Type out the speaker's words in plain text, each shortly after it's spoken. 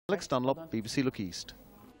Alex Dunlop, BBC Look East.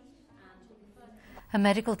 A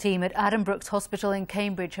medical team at Addenbrooke's Hospital in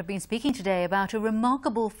Cambridge have been speaking today about a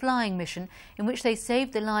remarkable flying mission in which they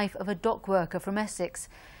saved the life of a dock worker from Essex.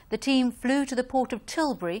 The team flew to the port of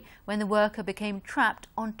Tilbury when the worker became trapped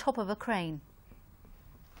on top of a crane.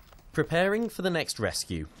 Preparing for the next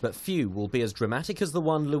rescue, but few will be as dramatic as the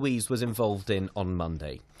one Louise was involved in on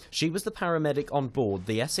Monday. She was the paramedic on board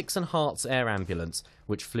the Essex and Herts Air Ambulance,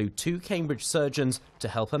 which flew 2 Cambridge surgeons to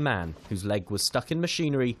help a man whose leg was stuck in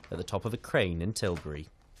machinery at the top of a crane in Tilbury.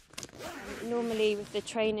 Normally, with the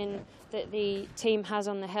training that the team has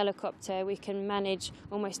on the helicopter, we can manage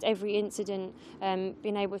almost every incident,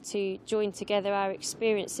 being able to join together our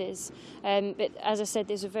experiences. But as I said,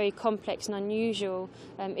 there's a very complex and unusual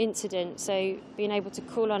incident, so being able to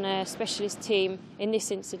call on a specialist team in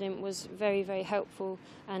this incident was very, very helpful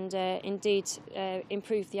and indeed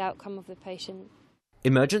improved the outcome of the patient.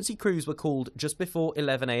 Emergency crews were called just before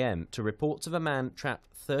 11 a.m. to reports of a man trapped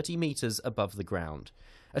 30 metres above the ground.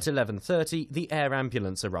 At 11:30, the air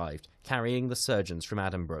ambulance arrived, carrying the surgeons from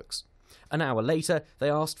Addenbrookes. An hour later, they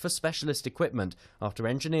asked for specialist equipment after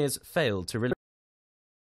engineers failed to release.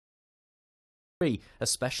 A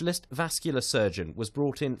specialist vascular surgeon was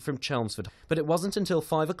brought in from Chelmsford, but it wasn't until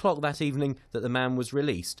 5 o'clock that evening that the man was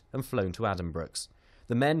released and flown to Addenbrookes.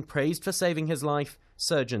 The men praised for saving his life,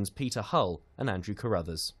 surgeons Peter Hull and Andrew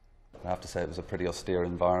Carrothers. I have to say it was a pretty austere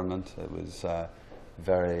environment. It was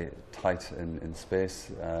very tight in space.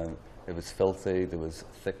 It was filthy. There was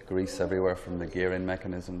thick grease everywhere from the gearing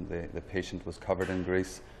mechanism. The patient was covered in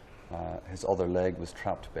grease. His other leg was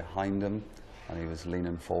trapped behind him and he was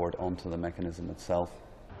leaning forward onto the mechanism itself.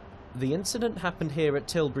 The incident happened here at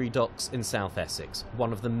Tilbury Docks in South Essex,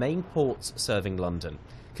 one of the main ports serving London.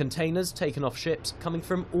 Containers taken off ships coming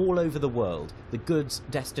from all over the world, the goods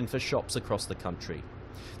destined for shops across the country.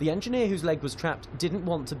 The engineer whose leg was trapped didn't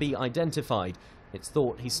want to be identified. It's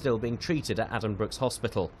thought he's still being treated at Addenbrooke's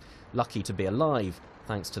Hospital. Lucky to be alive,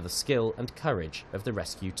 thanks to the skill and courage of the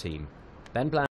rescue team. Ben Bland.